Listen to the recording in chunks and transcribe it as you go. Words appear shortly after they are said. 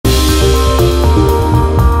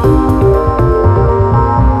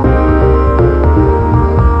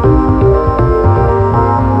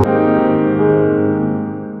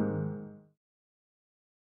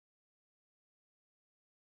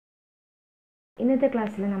ഇന്നത്തെ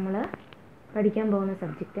ക്ലാസ്സിൽ നമ്മൾ പഠിക്കാൻ പോകുന്ന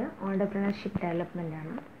സബ്ജക്റ്റ് ഓൺടർപ്രണർഷിപ്പ് ഡെവലപ്മെൻ്റ്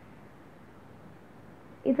ആണ്.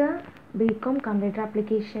 ഇത് ബികോം കമ്പ്യൂട്ടർ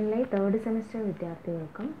ആപ്ലിക്കേഷനിലെ 3rd സെമിസ്റ്റർ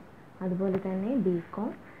വിദ്യാർത്ഥികൾക്കും അതുപോലെ തന്നെ ബികോം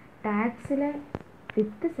ടാക്സിലെ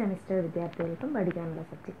 5th സെമിസ്റ്റർ വിദ്യാർത്ഥികൾക്കും പഠിക്കാനുള്ള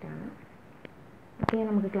സബ്ജക്റ്റാണ്. ഓക്കെ,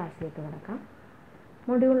 നമുക്ക് ക്ലാസ്സിലേക്ക് കിടക്കാം.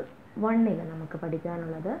 മൊഡ്യൂൾ 1 നമുക്ക്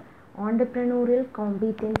പഠിക്കാനുള്ളത് ഓൺടർപ്രണൂറിയൽ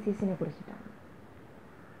കോമ്പീറ്റൻസീസിനെ കുറിച്ചിട്ടാണ്.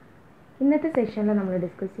 ഇന്നത്തെ സെഷനിൽ നമ്മൾ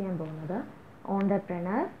ഡിസ്കസ് ചെയ്യാൻ പോകുന്നത്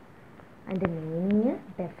ഓൺടർപ്രണർ അതിൻ്റെ meaning,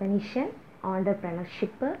 definition,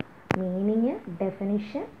 entrepreneurship meaning,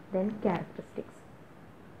 definition, then characteristics.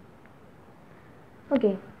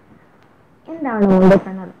 Okay, എന്താണ്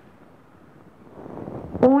ഓൺടർപ്രണർ?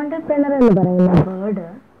 ഓൺടർപ്രണർ എന്ന് പറയുന്ന വേർഡ്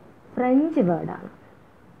ഫ്രഞ്ച് വേർഡാണ്.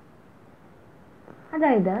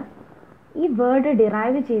 അതായത് ഈ വേർഡ്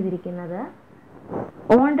ഡിറൈവ് ചെയ്തിരിക്കുന്നത്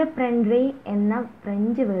ഓൺടർപ്രണറി എന്ന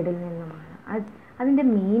ഫ്രഞ്ച് വേർഡിൽ നിന്നുമാണ്. അതിൻ്റെ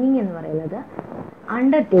മീനിങ് എന്ന് പറയുന്നത്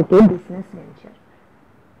അണ്ടർടേക്കിംഗ് ബിസിനസ് വെഞ്ചർ,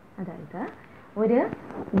 അതായത് ഒരു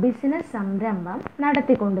ബിസിനസ് സംരംഭം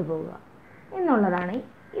നടത്തിക്കൊണ്ടു പോവുക എന്നുള്ളതാണ്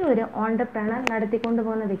ഈ ഒരു ഓൺടർപ്രണർ, നടത്തിക്കൊണ്ടു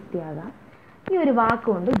പോകുന്ന വ്യക്തിയാകാം ഈ ഒരു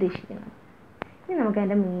വാക്കുകൊണ്ട് ഉദ്ദേശിക്കുന്നത്. ഇനി നമുക്ക്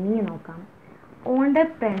അതിൻ്റെ മീനിങ് നോക്കാം.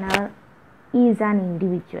 Entrepreneur is an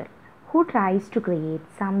individual who tries to create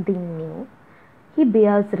something new. He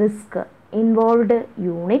bears risk, involved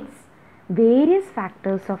units, various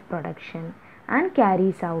factors of production and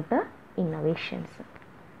carries out innovations.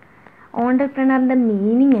 ഓൺടർപ്രണറിൻ്റെ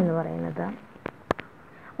meaning എന്ന് പറയുന്നത്,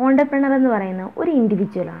 ഓൺടർപ്രണർ എന്ന് പറയുന്ന ഒരു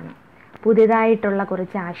ഇൻഡിവിജ്വലാണ്. പുതിയതായിട്ടുള്ള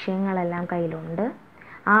കുറച്ച് ആശയങ്ങളെല്ലാം കയ്യിലുണ്ട്.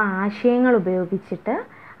 ആ ആശയങ്ങൾ ഉപയോഗിച്ചിട്ട്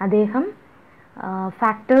അദ്ദേഹം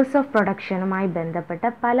ഫാക്ടേഴ്സ് ഓഫ് പ്രൊഡക്ഷനുമായി ബന്ധപ്പെട്ട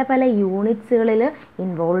പല പല യൂണിറ്റ്സുകളിൽ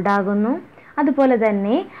ഇൻവോൾവ് ആകുന്നു. അതുപോലെ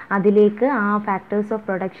തന്നെ അതിലേക്ക് ആ ഫാക്ടേഴ്സ് ഓഫ്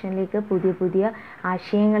പ്രൊഡക്ഷനിലേക്ക് പുതിയ പുതിയ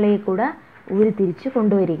ആശയങ്ങളെ കൂടെ ഉരുത്തിരിച്ച്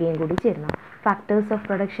കൊണ്ടുവരികയും കൂടി ചെയ്യുന്നു. ഫാക്ടേഴ്സ് ഓഫ്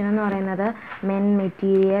പ്രൊഡക്ഷൻ എന്ന് പറയുന്നത് മെൻ,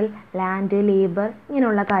 മെറ്റീരിയൽ, ലാൻഡ്, ലേബർ,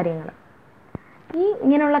 ഇങ്ങനെയുള്ള കാര്യങ്ങൾ.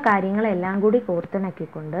 ഇങ്ങനെയുള്ള കാര്യങ്ങളെല്ലാം കൂടി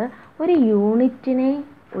കോർത്തിണക്കിക്കൊണ്ട് ഒരു യൂണിറ്റിനെ,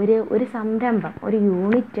 ഒരു സംരംഭം, ഒരു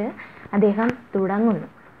യൂണിറ്റ് അദ്ദേഹം തുടങ്ങുന്നു.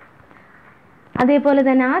 അതേപോലെ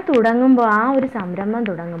തന്നെ ആ ഒരു സംരംഭം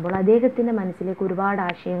തുടങ്ങുമ്പോൾ അദ്ദേഹത്തിൻ്റെ മനസ്സിലേക്ക് ഒരുപാട്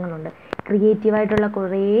ആശയങ്ങളുണ്ട്. ക്രിയേറ്റീവായിട്ടുള്ള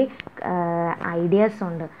കുറേ ഐഡിയാസ്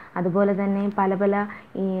ഉണ്ട്. അതുപോലെ തന്നെ പല പല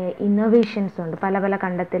ഇന്നോവേഷൻസ് ഉണ്ട്. പല പല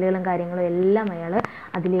കണ്ടെത്തലുകളും കാര്യങ്ങളും എല്ലാം അയാൾ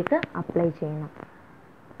അതിലേക്ക് അപ്ലൈ ചെയ്യണം.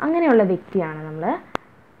 അങ്ങനെയുള്ള വ്യക്തിയാണ് നമ്മൾ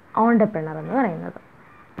ഓൺടർപ്രണർ എന്ന് പറയുന്നത്.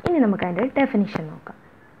 ഇനി നമുക്ക് അതിൻ്റെ ഡെഫിനിഷൻ നോക്കാം.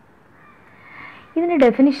 ഇതിൻ്റെ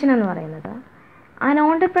ഡെഫിനിഷൻ എന്ന് പറയുന്നത്, an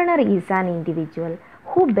entrepreneur is an individual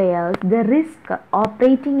who bears the risk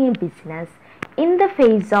operating a business in the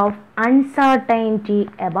face of uncertainty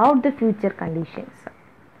about the future conditions.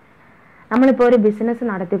 നമ്മളിപ്പോൾ ഒരു ബിസിനസ്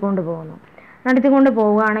നടത്തിക്കൊണ്ട്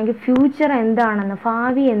പോവുകയാണെങ്കിൽ ഫ്യൂച്ചർ എന്താണെന്ന്,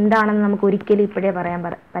 ഭാവി എന്താണെന്ന് നമുക്ക് ഒരിക്കലും ഇപ്പോഴേ പറയാൻ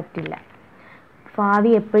പറ്റില്ല.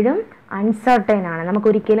 ഭാവി എപ്പോഴും അൺസർട്ടൈൻ ആണ്,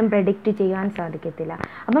 നമുക്കൊരിക്കലും പ്രെഡിക്റ്റ് ചെയ്യാൻ സാധിക്കത്തില്ല.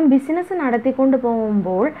 അപ്പം ബിസിനസ് നടത്തിക്കൊണ്ട്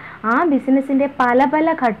പോകുമ്പോൾ ആ ബിസിനസ്സിൻ്റെ പല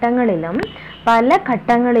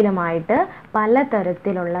ഘട്ടങ്ങളിലുമായിട്ട് പല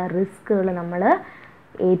തരത്തിലുള്ള റിസ്കുകൾ നമ്മൾ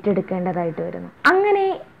ഏറ്റെടുക്കേണ്ടതായിട്ട് വരുന്നു. അങ്ങനെ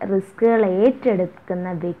റിസ്കുകൾ ഏറ്റെടുക്കുന്ന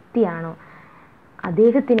വ്യക്തിയാണോ,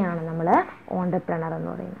 അദ്ദേഹത്തിനെയാണ് നമ്മൾ ഓൺടർപ്രണർ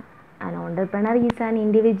എന്ന് പറയുന്നത്. An entrepreneur is an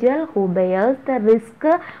individual who bears the risk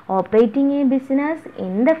operating a business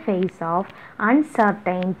in the face of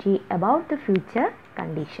uncertainty about the future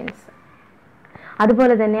conditions.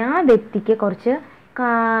 അതുപോലെ തന്നെ ആ വ്യക്തിക്ക് കുറച്ച്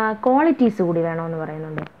ക്വാളിറ്റീസ് കൂടി വേണമെന്ന്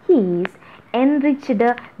പറയുന്നുണ്ട്. He is enriched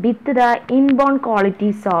with the inborn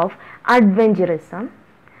qualities of adventurism,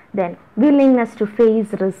 then willingness to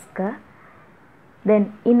face risk, then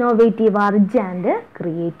innovative urge and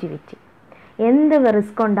creativity. എന്ത്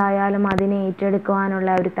risk ഉണ്ടായാലും അതിനെ ഏറ്റെടുക്കുവാനുള്ള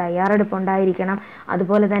ഒരു തയ്യാറെടുപ്പുണ്ടായിരിക്കണം.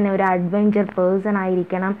 അതുപോലെ തന്നെ ഒരു അഡ്വഞ്ചർ പേഴ്സൺ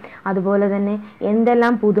ആയിരിക്കണം. അതുപോലെ തന്നെ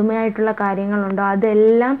എന്തെല്ലാം പുതുമയായിട്ടുള്ള കാര്യങ്ങളുണ്ടോ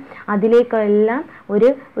അതെല്ലാം, അതിലേക്കെല്ലാം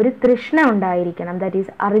ഒരു തൃഷ്ണ ഉണ്ടായിരിക്കണം. ദാറ്റ്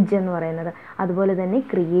ഈസ് അർജ് എന്ന് പറയുന്നത്. അതുപോലെ തന്നെ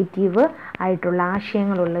ക്രിയേറ്റീവ് ആയിട്ടുള്ള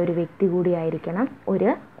ആശയങ്ങളുള്ള ഒരു വ്യക്തി കൂടിയായിരിക്കണം ഒരു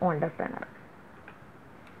ഓൺടർപ്രണർ.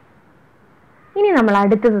 ഇനി നമ്മൾ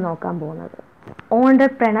അടുത്തത് നോക്കാൻ പോകുന്നത്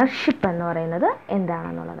ഓൺടർപ്രണർഷിപ്പ് എന്ന് പറയുന്നത്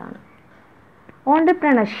എന്താണെന്നുള്ളതാണ്.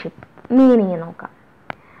 ഓൺടർപ്രണർഷിപ്പ് മീനിങ് നോക്കാം.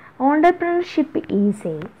 Entrepreneurship is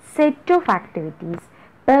A set of activities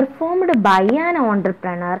performed by an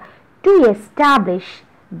entrepreneur to establish,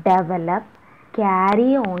 develop, carry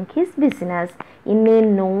on his business in A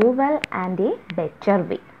novel and A better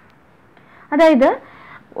വേ. അതായത്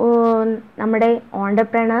നമ്മുടെ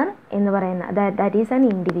ഓൺടർപ്രണർ എന്ന് പറയുന്ന, ദാറ്റ് ഈസ് ആൻ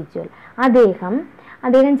ഇൻഡിവിജ്വൽ,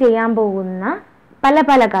 അദ്ദേഹം ചെയ്യാൻ പോകുന്ന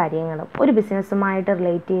പല കാര്യങ്ങളും ഒരു ബിസിനസ്സുമായിട്ട്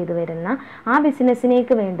റിലേറ്റ് ചെയ്ത് വരുന്ന, ആ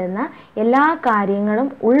ബിസിനസ്സിലേക്ക് വേണ്ടുന്ന എല്ലാ കാര്യങ്ങളും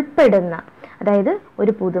ഉൾപ്പെടുന്ന, അതായത്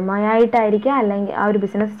ഒരു പുതുമയായിട്ടായിരിക്കാം, അല്ലെങ്കിൽ ആ ഒരു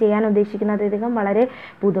ബിസിനസ് ചെയ്യാൻ ഉദ്ദേശിക്കുന്നത് അധികം വളരെ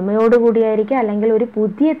പുതുമയോടുകൂടിയായിരിക്കാം, അല്ലെങ്കിൽ ഒരു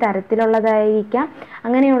പുതിയ തരത്തിലുള്ളതായിരിക്കാം.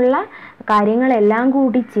 അങ്ങനെയുള്ള കാര്യങ്ങളെല്ലാം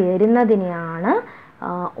കൂടി ചേരുന്നതിനെയാണ്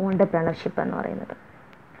ഓൺടർപ്രണർഷിപ്പ് എന്ന് പറയുന്നത്.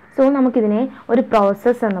 സോ നമുക്കിതിനെ ഒരു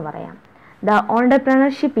പ്രോസസ്സ് എന്ന് പറയാം. The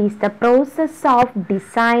entrepreneurship is the process of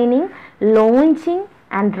designing, launching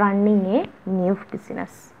and running a new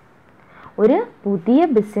business. ഒരു പുതിയ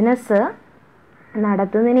ബിസിനസ്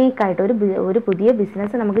നടത്തുന്നതിനേക്കായിട്ട് ഒരു പുതിയ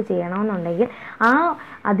ബിസിനസ് നമുക്ക് ചെയ്യണമെന്നുണ്ടെങ്കിൽ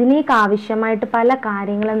അതിലേക്ക് ആവശ്യമായിട്ട് പല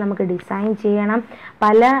കാര്യങ്ങളും നമുക്ക് ഡിസൈൻ ചെയ്യണം,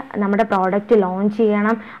 നമ്മുടെ പ്രോഡക്റ്റ് ലോഞ്ച്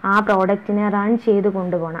ചെയ്യണം, ആ പ്രോഡക്റ്റിനെ റൺ ചെയ്ത്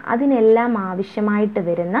കൊണ്ടുപോകണം. അതിനെല്ലാം ആവശ്യമായിട്ട്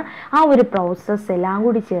വരുന്ന ആ ഒരു പ്രോസസ്സ് എല്ലാം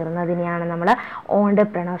കൂടി ചേർന്നതിനെയാണ് നമ്മൾ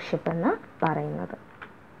ഓൺടർപ്രണർഷിപ്പ് എന്ന് പറയുന്നത്.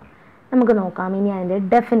 നമുക്ക് നോക്കാം ഇനി അതിൻ്റെ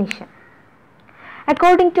definition.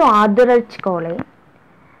 According to Arthur H കോളേ,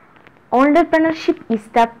 entrepreneurship is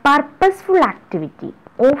the purposeful activity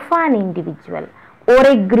of an individual or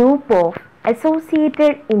a group of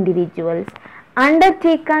associated individuals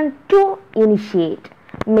undertaken to initiate,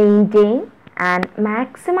 maintain and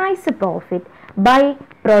maximize profit by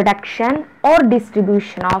production or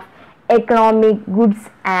distribution of economic goods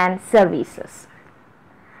and services.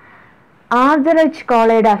 Arthur H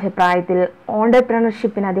കോളയുടെ അഭിപ്രായത്തിൽ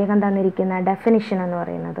ഓൺടർപ്രണർഷിപ്പിന് അദ്ദേഹം തന്നിരിക്കുന്ന definition എന്ന്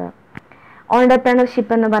പറയുന്നത്,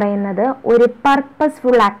 entrepreneurship എന്ന് പറയുന്നത് ഒരു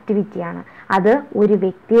purposeful ആക്ടിവിറ്റിയാണ്. അത് ഒരു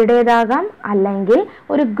വ്യക്തിയുടേതാകാം, അല്ലെങ്കിൽ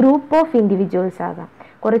ഒരു ഗ്രൂപ്പ് ഓഫ് ഇൻഡിവിജ്വൽസ് ആകാം.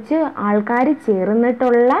 കുറച്ച് ആൾക്കാർ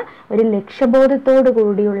ചേർന്നിട്ടുള്ള ഒരു ലക്ഷ്യബോധത്തോടു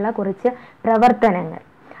കൂടിയുള്ള കുറച്ച് പ്രവർത്തനങ്ങൾ.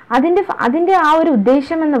 അതിൻ്റെ ആ ഒരു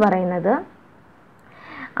ഉദ്ദേശം എന്ന് പറയുന്നത്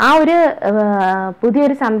ആ ഒരു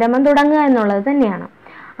പുതിയൊരു സംരംഭം തുടങ്ങുക എന്നുള്ളത് തന്നെയാണ്.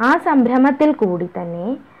 ആ സംരംഭത്തിൽ കൂടി തന്നെ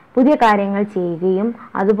പുതിയ കാര്യങ്ങൾ ചെയ്യുകയും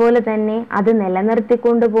അതുപോലെ തന്നെ അത്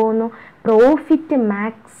നിലനിർത്തിക്കൊണ്ടു പോകുന്നു, പ്രോഫിറ്റ്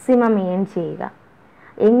മാക്സിമം ഏൺ ചെയ്യുക.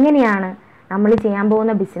 എങ്ങനെയാണ്? നമ്മൾ ചെയ്യാൻ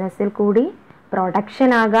പോകുന്ന ബിസിനസ്സിൽ കൂടി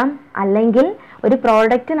പ്രൊഡക്ഷൻ ആകാം, അല്ലെങ്കിൽ ഒരു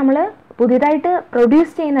പ്രോഡക്റ്റ് നമ്മൾ പുതിയതായിട്ട്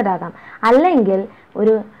പ്രൊഡ്യൂസ് ചെയ്യുന്നതാകാം, അല്ലെങ്കിൽ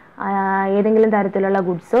ഒരു ഏതെങ്കിലും തരത്തിലുള്ള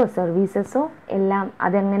ഗുഡ്സോ സർവീസസോ എല്ലാം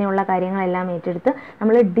അതെങ്ങനെയുള്ള കാര്യങ്ങളെല്ലാം ഏറ്റെടുത്ത്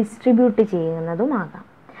നമ്മൾ ഡിസ്ട്രിബ്യൂട്ട് ചെയ്യുന്നതുമാകാം.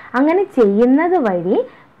 അങ്ങനെ ചെയ്യുന്നത് വഴി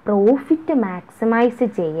പ്രോഫിറ്റ് മാക്സിമൈസ്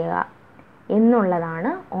ചെയ്യുക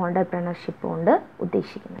എന്നുള്ളതാണ് ഓൺടർപ്രണർഷിപ്പ് കൊണ്ട്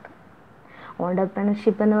ഉദ്ദേശിക്കുന്നത്.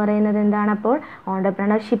 ഓൺടർപ്രണർഷിപ്പ് എന്ന് പറയുന്നത് എന്താണ്? അപ്പോൾ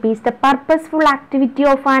entrepreneurship is the purposeful activity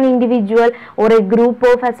of an individual or A group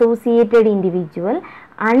of associated individual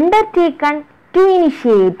undertaken to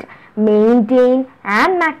initiate, maintain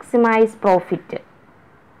and maximise profit.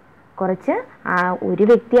 കുറച്ച് ഒരു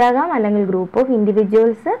വ്യക്തിയാകാം, അല്ലെങ്കിൽ ഗ്രൂപ്പ് ഓഫ്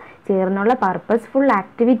ഇൻഡിവിജ്വൽസ് ചേർന്നുള്ള പർപ്പസ്ഫുൾ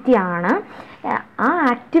ആക്ടിവിറ്റിയാണ്. ആ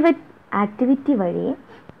ആക്ടിവിറ്റി വഴി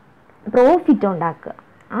പ്രോഫിറ്റ് ഉണ്ടാക്കുക,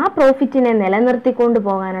 ആ പ്രോഫിറ്റിനെ നിലനിർത്തിക്കൊണ്ട്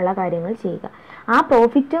പോകാനുള്ള കാര്യങ്ങൾ ചെയ്യുക. ആ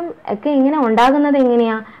പ്രോഫിറ്റും ഒക്കെ എങ്ങനെ ഉണ്ടാകുന്നത്?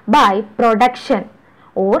 എങ്ങനെയാണ്? By production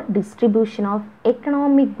or distribution of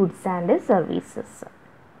economic goods and services.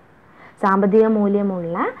 സാമ്പത്തിക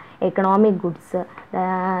മൂല്യമുള്ള എക്കണോമിക് ഗുഡ്സ്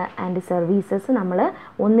ആൻഡ് സർവീസസ് നമ്മൾ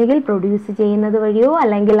ഒന്നുകിൽ പ്രൊഡ്യൂസ് ചെയ്യുന്നത് വഴിയോ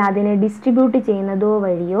അല്ലെങ്കിൽ അതിനെ ഡിസ്ട്രിബ്യൂട്ട് ചെയ്യുന്നതോ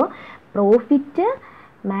വഴിയോ പ്രോഫിറ്റ്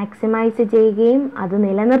മാക്സിമൈസ് ചെയ്യുകയും അത്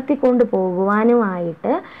നിലനിർത്തിക്കൊണ്ട്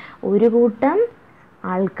പോകുവാനുമായിട്ട് ഒരു കൂട്ടം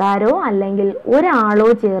ആൾക്കാരോ അല്ലെങ്കിൽ ഒരാളോ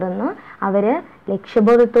ചേർന്ന് അവർ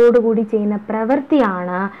ലക്ഷ്യബോധത്തോടു കൂടി ചെയ്യുന്ന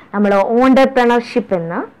പ്രവൃത്തിയാണ് നമ്മൾ ഓൺടർപ്രണർഷിപ്പ്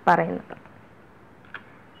എന്ന് പറയുന്നത്.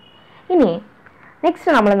 ഇനി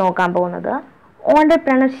നെക്സ്റ്റ് നമ്മൾ നോക്കാൻ പോകുന്നത്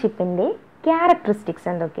ഓൺടർപ്രണർഷിപ്പിൻ്റെ ക്യാരക്ടറിസ്റ്റിക്സ്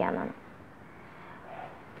എന്തൊക്കെയാണെന്നാണ്.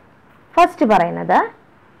 ഫസ്റ്റ് പറയുന്നത്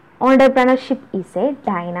entrepreneurship is A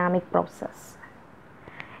dynamic process.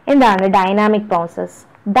 എന്താണ് ഡൈനാമിക് പ്രോസസ്?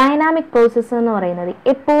 ഡൈനാമിക് പ്രോസസ്സ് എന്ന് പറയുന്നത്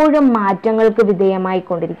എപ്പോഴും മാറ്റങ്ങൾക്ക് വിധേയമായി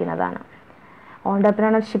കൊണ്ടിരിക്കുന്നതാണ്.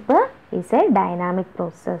 Entrepreneurship is A dynamic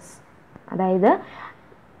process. അതായത്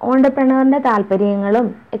ഓൺടർപ്രണറിൻ്റെ താല്പര്യങ്ങളും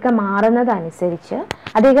ഒക്കെ മാറുന്നതനുസരിച്ച്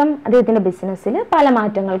അദ്ദേഹത്തിൻ്റെ ബിസിനസ്സിൽ പല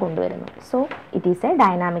മാറ്റങ്ങൾ കൊണ്ടുവരുന്നു. So it is A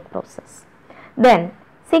dynamic process. Then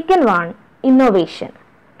second one, innovation.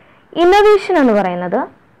 Innovation എന്ന് പറയുന്നത്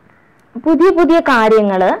പുതിയ പുതിയ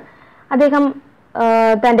കാര്യങ്ങൾ അദ്ദേഹം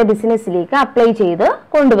തൻ്റെ ബിസിനസ്സിലേക്ക് അപ്ലൈ ചെയ്ത്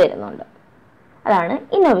കൊണ്ടുവരുന്നുണ്ട്. അതാണ്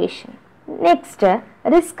innovation. Next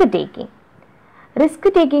risk taking. Risk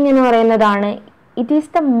taking എന്ന് പറയുന്നതാണ് it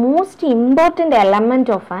is the most important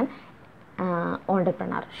element of an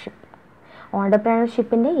entrepreneurship.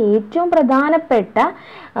 ഓൺടർപ്രണർഷിപ്പിൻ്റെ ഏറ്റവും പ്രധാനപ്പെട്ട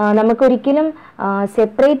നമുക്കൊരിക്കലും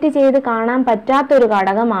സെപ്പറേറ്റ് ചെയ്ത് കാണാൻ പറ്റാത്തൊരു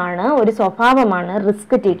ഘടകമാണ്, ഒരു സ്വഭാവമാണ്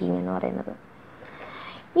റിസ്ക് ടേക്കിംഗ് എന്ന് പറയുന്നത്.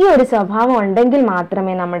 ഈ ഒരു സ്വഭാവം ഉണ്ടെങ്കിൽ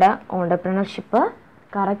മാത്രമേ നമ്മുടെ ഓൺടർപ്രണർഷിപ്പ്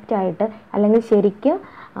കറക്റ്റായിട്ട് അല്ലെങ്കിൽ ശരിക്കും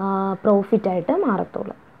പ്രോഫിറ്റായിട്ട്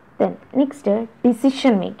മാറത്തുള്ളൂ. Then next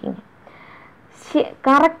decision making.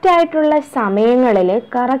 കറക്റ്റായിട്ടുള്ള സമയങ്ങളിൽ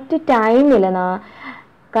കറക്റ്റ്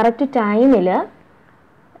ടൈമിൽ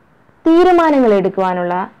തീരുമാനങ്ങൾ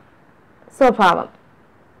എടുക്കുവാനുള്ള സ്വഭാവം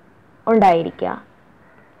ഉണ്ടായിരിക്കുക.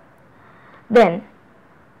 Then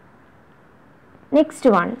next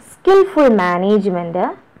one skilful management.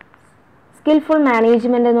 Skilful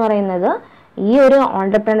management എന്ന് പറയുന്നത് ഈ ഒരു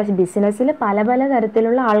ഓൺട്രപ്രണർഷിപ്പ് ബിസിനസ്സിൽ പല പല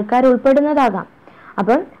തരത്തിലുള്ള ആൾക്കാർ ഉൾപ്പെടുന്നതാകാം.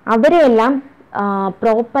 അപ്പം അവരെയെല്ലാം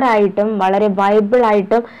പ്രോപ്പറായിട്ടും വളരെ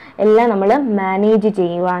വൈബിളായിട്ടും എല്ലാം നമ്മൾ മാനേജ്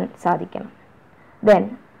ചെയ്യുവാൻ സാധിക്കണം. ദെൻ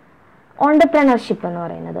ഓൺട്രപ്രണർഷിപ്പ് എന്ന്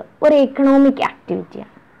പറയുന്നത് ഒരു എക്കണോമിക്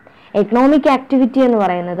ആക്ടിവിറ്റിയാണ്. എക്കണോമിക് ആക്ടിവിറ്റി എന്ന്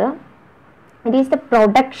പറയുന്നത് it is the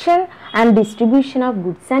production and distribution of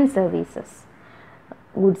goods and services.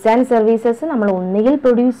 Goods and services നമ്മൾ ഒന്നുകിൽ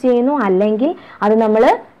പ്രൊഡ്യൂസ് ചെയ്യുന്നു, അല്ലെങ്കിൽ അത് നമ്മൾ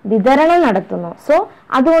വിതരണം നടത്തുന്നു. സോ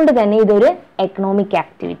അതുകൊണ്ട് തന്നെ ഇതൊരു എക്കണോമിക്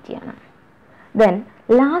ആക്ടിവിറ്റിയാണ്. ദെൻ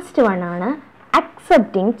ലാസ്റ്റ് വൺ ആണ്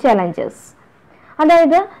അക്സെപ്റ്റിംഗ് ചലഞ്ചസ്.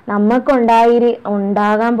 അതായത് നമുക്ക്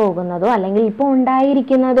ഉണ്ടാകാൻ പോകുന്നതോ അല്ലെങ്കിൽ ഇപ്പോൾ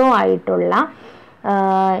ഉണ്ടായിരിക്കുന്നതോ ആയിട്ടുള്ള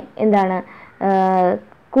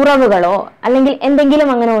കുറവുകളോ അല്ലെങ്കിൽ എന്തെങ്കിലും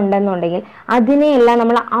അങ്ങനെ ഉണ്ടെന്നുണ്ടെങ്കിൽ അതിനെയെല്ലാം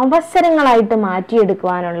നമ്മൾ അവസരങ്ങളായിട്ട്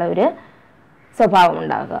മാറ്റിയെടുക്കുവാനുള്ള ഒരു സ്വഭാവം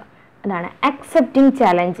ഉണ്ടാകുക. അതാണ് അക്സെപ്റ്റിംഗ്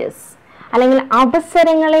ചലഞ്ചസ്. അല്ലെങ്കിൽ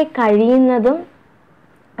അവസരങ്ങളെ കഴിയുന്നതും,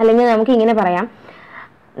 അല്ലെങ്കിൽ നമുക്ക് ഇങ്ങനെ പറയാം,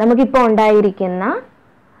 നമുക്കിപ്പോൾ ഉണ്ടായിരിക്കുന്ന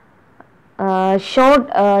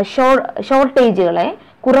ഷോർട്ടേജുകളെ,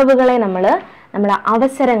 കുറവുകളെ നമ്മൾ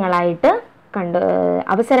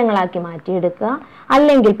അവസരങ്ങളാക്കി മാറ്റിയെടുക്കുക.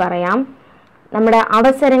 അല്ലെങ്കിൽ പറയാം, നമ്മുടെ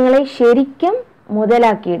അവസരങ്ങളെ ശരിക്കും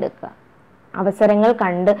മുതലാക്കിയെടുക്കുക. അവസരങ്ങൾ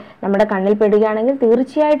നമ്മുടെ കണ്ണിൽ പെടുകയാണെങ്കിൽ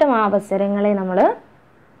തീർച്ചയായിട്ടും ആ അവസരങ്ങളെ നമ്മൾ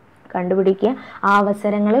കണ്ടുപിടിക്കുക, ആ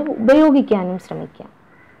അവസരങ്ങളെ ഉപയോഗിക്കാനും ശ്രമിക്കുക.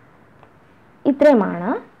 ഇത്രയുമാണ്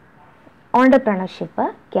ഓൺട്രപ്രണർഷിപ്പ്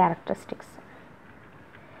ക്യാരക്ടറിസ്റ്റിക്സ്.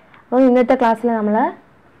 അപ്പോൾ ഇന്നത്തെ ക്ലാസ്സിൽ നമ്മൾ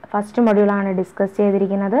ഫസ്റ്റ് മൊഡ്യൂളാണ് ഡിസ്കസ്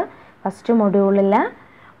ചെയ്തിരിക്കുന്നത്. ഫസ്റ്റ് മൊഡ്യൂളിൽ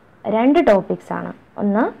 2 ടോപ്പിക്സ് ആണ്.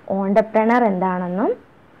 ഒന്ന് ഓൺട്രപ്രണർ എന്താണെന്നും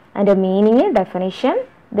അതിൻ്റെ meaning, definition.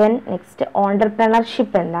 Then next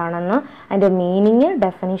entrepreneurship എന്താണെന്നും അതിൻ്റെ meaning,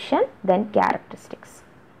 definition, then characteristics.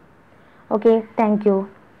 Okay, thank you.